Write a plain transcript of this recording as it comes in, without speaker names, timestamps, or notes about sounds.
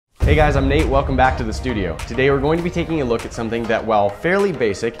Hey guys, I'm Nate, welcome back to the studio. Today we're going to be taking a look at something that, while fairly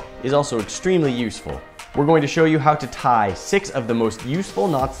basic, is also extremely useful. We're going to show you how to tie 6 of the most useful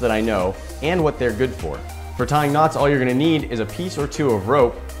knots that I know and what they're good for. For tying knots, all you're going to need is a piece or 2 of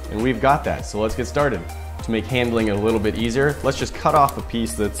rope, and we've got that, so let's get started. To make handling it a little bit easier, let's just cut off a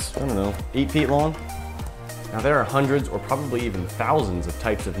piece that's, 8 feet long. Now there are hundreds or probably even thousands of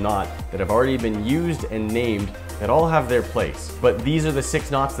types of knot that have already been used and named that all have their place. But these are the 6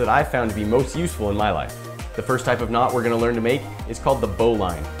 knots that I've found to be most useful in my life. The first type of knot we're going to learn to make is called the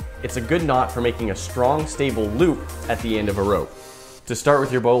bowline. It's a good knot for making a strong, stable loop at the end of a rope. To start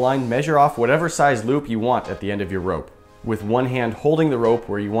with your bowline, measure off whatever size loop you want at the end of your rope. With one hand holding the rope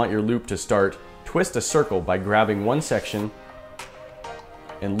where you want your loop to start, twist a circle by grabbing one section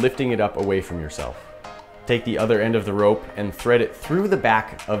and lifting it up away from yourself. Take the other end of the rope and thread it through the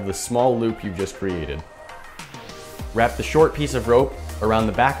back of the small loop you've just created. Wrap the short piece of rope around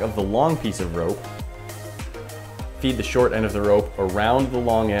the back of the long piece of rope. Feed the short end of the rope around the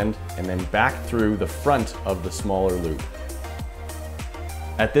long end and then back through the front of the smaller loop.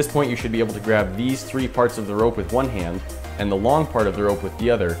 At this point, you should be able to grab these 3 parts of the rope with one hand and the long part of the rope with the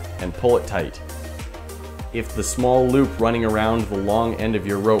other and pull it tight. If the small loop running around the long end of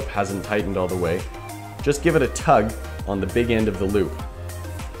your rope hasn't tightened all the way, just give it a tug on the big end of the loop.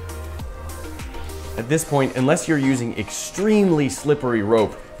 At this point, unless you're using extremely slippery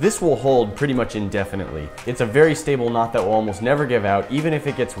rope, this will hold pretty much indefinitely. It's a very stable knot that will almost never give out, even if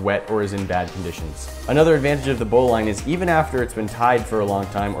it gets wet or is in bad conditions. Another advantage of the bowline is even after it's been tied for a long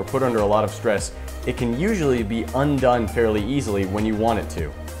time or put under a lot of stress, it can usually be undone fairly easily when you want it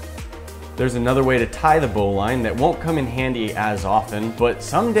to. There's another way to tie the bowline that won't come in handy as often, but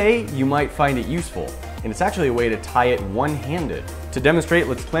someday you might find it useful. And it's actually a way to tie it one-handed. To demonstrate,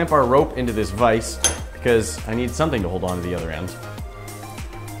 let's clamp our rope into this vise because I need something to hold on to the other end.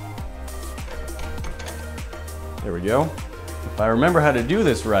 There we go. If I remember how to do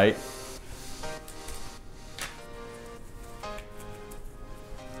this right,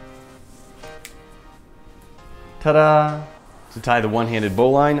 ta-da! To tie the one-handed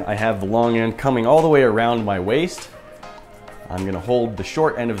bowline, I have the long end coming all the way around my waist. I'm going to hold the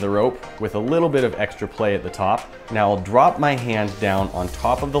short end of the rope with a little bit of extra play at the top. Now I'll drop my hand down on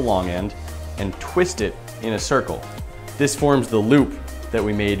top of the long end and twist it in a circle. This forms the loop that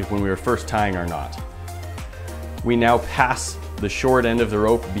we made when we were first tying our knot. We now pass the short end of the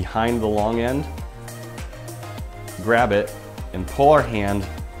rope behind the long end, grab it, and pull our hand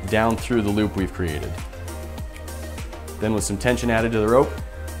down through the loop we've created. Then with some tension added to the rope,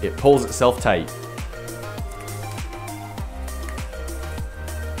 it pulls itself tight.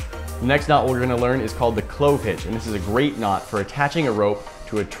 The next knot we're going to learn is called the clove hitch, and this is a great knot for attaching a rope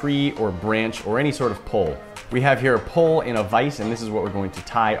to a tree or branch or any sort of pole. We have here a pole and a vise, and this is what we're going to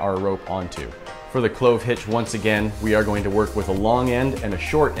tie our rope onto. For the clove hitch, once again, we are going to work with a long end and a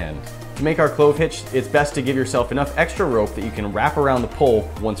short end. To make our clove hitch, it's best to give yourself enough extra rope that you can wrap around the pole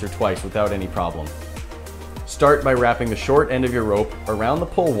once or twice without any problem. Start by wrapping the short end of your rope around the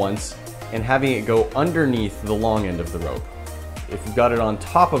pole once and having it go underneath the long end of the rope. If you've got it on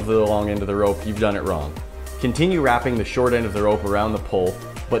top of the long end of the rope, you've done it wrong. Continue wrapping the short end of the rope around the pole,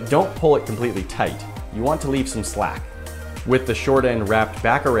 but don't pull it completely tight. You want to leave some slack. With the short end wrapped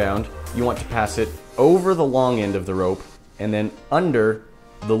back around, you want to pass it over the long end of the rope and then under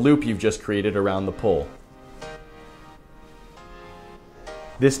the loop you've just created around the pole.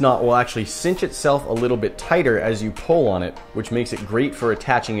 This knot will actually cinch itself a little bit tighter as you pull on it, which makes it great for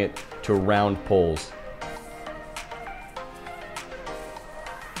attaching it to round poles.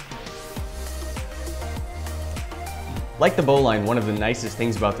 Like the bowline, one of the nicest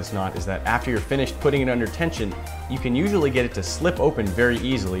things about this knot is that after you're finished putting it under tension, you can usually get it to slip open very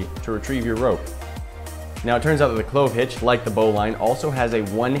easily to retrieve your rope. Now it turns out that the clove hitch, like the bowline, also has a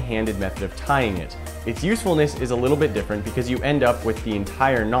one-handed method of tying it. Its usefulness is a little bit different because you end up with the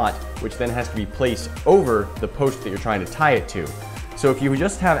entire knot, which then has to be placed over the post that you're trying to tie it to. So if you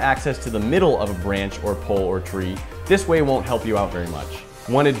just have access to the middle of a branch or pole or tree, this way won't help you out very much.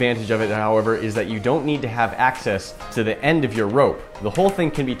 One advantage of it, however, is that you don't need to have access to the end of your rope. The whole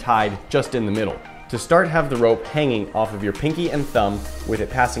thing can be tied just in the middle. To start, have the rope hanging off of your pinky and thumb with it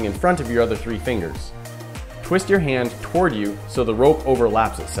passing in front of your other 3 fingers. Twist your hand toward you so the rope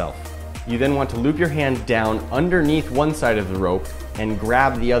overlaps itself. You then want to loop your hand down underneath one side of the rope and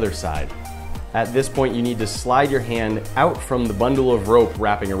grab the other side. At this point, you need to slide your hand out from the bundle of rope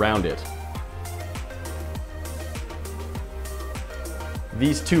wrapping around it.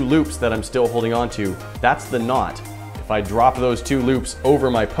 These 2 loops that I'm still holding on to, that's the knot. If I drop those 2 loops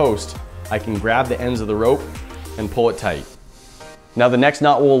over my post, I can grab the ends of the rope and pull it tight. Now the next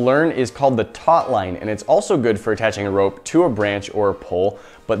knot we'll learn is called the taut line, and it's also good for attaching a rope to a branch or a pole,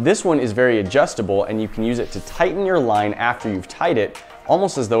 but this one is very adjustable and you can use it to tighten your line after you've tied it,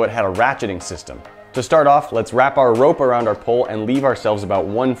 almost as though it had a ratcheting system. To start off, let's wrap our rope around our pole and leave ourselves about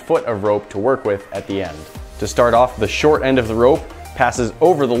 1 foot of rope to work with at the end. To start off, the short end of the rope passes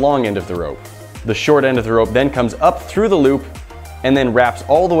over the long end of the rope. The short end of the rope then comes up through the loop and then wraps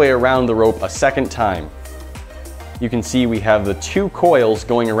all the way around the rope a second time. You can see we have the 2 coils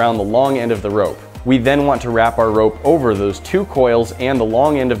going around the long end of the rope. We then want to wrap our rope over those 2 coils and the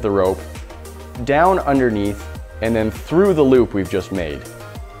long end of the rope, down underneath, and then through the loop we've just made.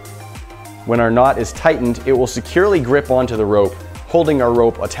 When our knot is tightened, it will securely grip onto the rope, holding our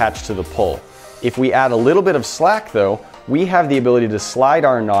rope attached to the pole. If we add a little bit of slack though, we have the ability to slide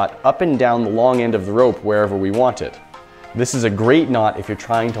our knot up and down the long end of the rope wherever we want it. This is a great knot if you're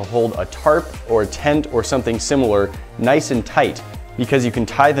trying to hold a tarp or a tent or something similar nice and tight, because you can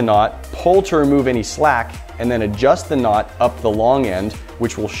tie the knot, pull to remove any slack, and then adjust the knot up the long end,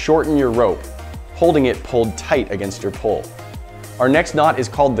 which will shorten your rope, holding it pulled tight against your pole. Our next knot is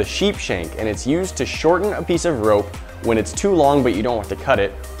called the sheep shank, and it's used to shorten a piece of rope when it's too long but you don't want to cut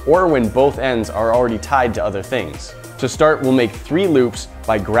it, or when both ends are already tied to other things. To start, we'll make 3 loops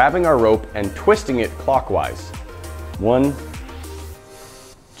by grabbing our rope and twisting it clockwise. 1,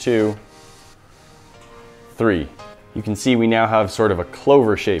 2, 3. You can see we now have sort of a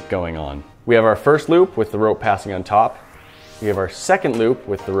clover shape going on. We have our first loop with the rope passing on top. We have our second loop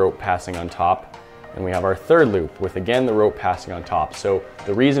with the rope passing on top. And we have our third loop with, again, the rope passing on top. So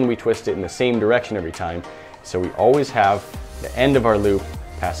the reason we twist it in the same direction every time is so we always have the end of our loop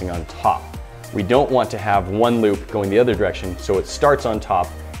passing on top. We don't want to have one loop going the other direction, so it starts on top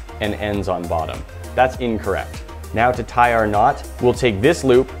and ends on bottom. That's incorrect. Now to tie our knot, we'll take this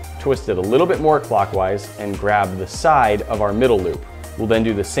loop, twist it a little bit more clockwise, and grab the side of our middle loop. We'll then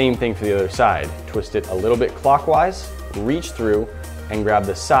do the same thing for the other side. Twist it a little bit clockwise, reach through, and grab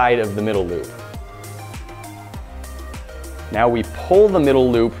the side of the middle loop. Now we pull the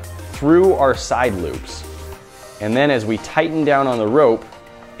middle loop through our side loops. And then as we tighten down on the rope,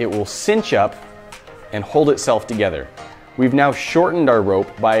 it will cinch up and hold itself together. We've now shortened our rope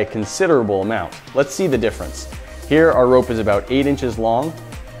by a considerable amount. Let's see the difference. Here our rope is about 8 inches long.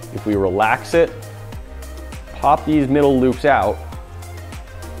 If we relax it, pop these middle loops out,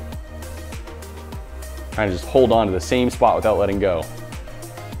 kind of just hold on to the same spot without letting go.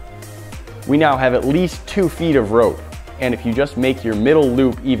 We now have at least 2 feet of rope. And if you just make your middle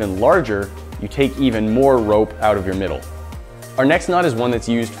loop even larger, you take even more rope out of your middle. Our next knot is one that's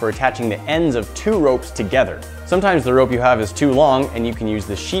used for attaching the ends of 2 ropes together. Sometimes the rope you have is too long and you can use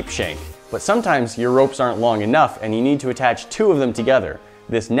the sheep shank, but sometimes your ropes aren't long enough and you need to attach 2 of them together.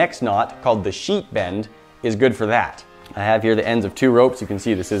 This next knot, called the sheep bend, is good for that. I have here the ends of 2 ropes. You can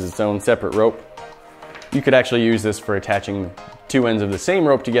see this is its own separate rope. You could actually use this for attaching 2 ends of the same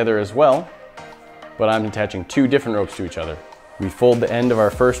rope together as well, but I'm attaching 2 different ropes to each other. We fold the end of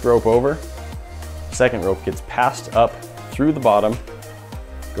our first rope over. Second rope gets passed up through the bottom,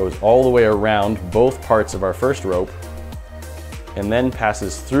 goes all the way around both parts of our first rope, and then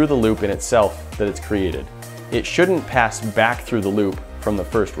passes through the loop in itself that it's created. It shouldn't pass back through the loop from the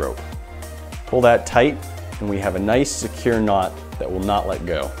first rope. Pull that tight, and we have a nice secure knot that will not let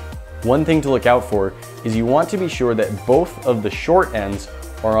go. One thing to look out for is you want to be sure that both of the short ends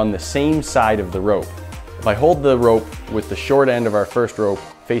are on the same side of the rope. If I hold the rope with the short end of our first rope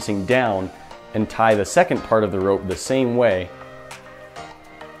facing down and tie the second part of the rope the same way,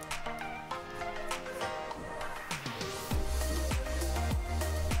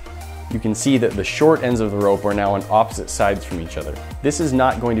 you can see that the short ends of the rope are now on opposite sides from each other. This is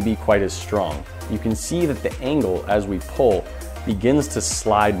not going to be quite as strong. You can see that the angle as we pull begins to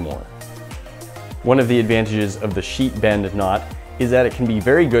slide more. One of the advantages of the sheep bend knot is that it can be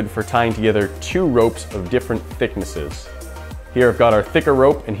very good for tying together 2 ropes of different thicknesses. Here I've got our thicker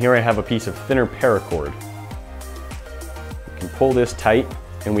rope, and here I have a piece of thinner paracord. You can pull this tight,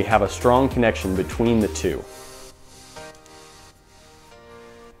 and we have a strong connection between the 2.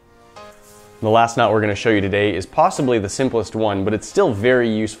 The last knot we're going to show you today is possibly the simplest one, but it's still very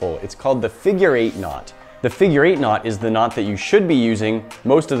useful. It's called the figure 8 knot. The figure 8 knot is the knot that you should be using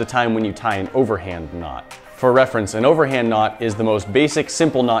most of the time when you tie an overhand knot. For reference, an overhand knot is the most basic,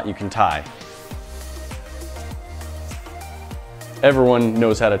 simple knot you can tie. Everyone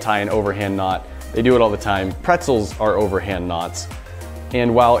knows how to tie an overhand knot. They do it all the time. Pretzels are overhand knots.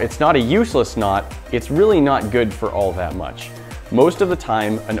 And while it's not a useless knot, it's really not good for all that much. Most of the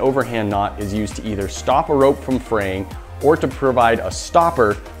time, an overhand knot is used to either stop a rope from fraying or to provide a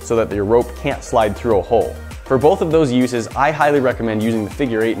stopper so that your rope can't slide through a hole. For both of those uses, I highly recommend using the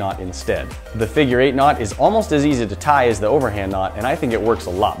figure 8 knot instead. The figure 8 knot is almost as easy to tie as the overhand knot, and I think it works a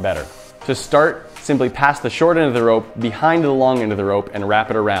lot better. To start, simply pass the short end of the rope behind the long end of the rope and wrap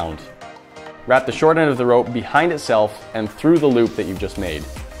it around. Wrap the short end of the rope behind itself and through the loop that you've just made.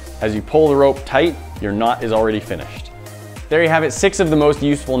 As you pull the rope tight, your knot is already finished. There you have it, 6 of the most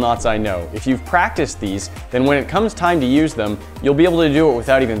useful knots I know. If you've practiced these, then when it comes time to use them, you'll be able to do it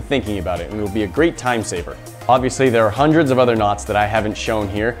without even thinking about it, and it'll be a great time saver. Obviously, there are hundreds of other knots that I haven't shown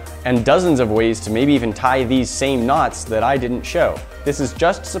here, and dozens of ways to maybe even tie these same knots that I didn't show. This is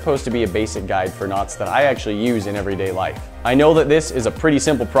just supposed to be a basic guide for knots that I actually use in everyday life. I know that this is a pretty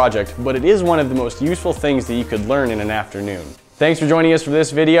simple project, but it is one of the most useful things that you could learn in an afternoon. Thanks for joining us for this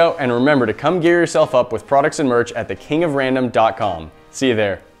video, and remember to come gear yourself up with products and merch at thekingofrandom.com. See you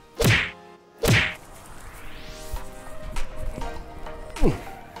there.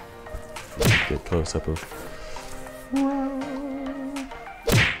 Get close up of.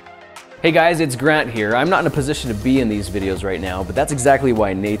 Hey guys, it's Grant here. I'm not in a position to be in these videos right now, but that's exactly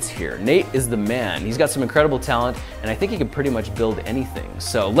why Nate's here. Nate is the man. He's got some incredible talent, and I think he can pretty much build anything.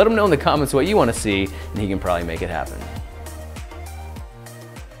 So let him know in the comments what you want to see, and he can probably make it happen.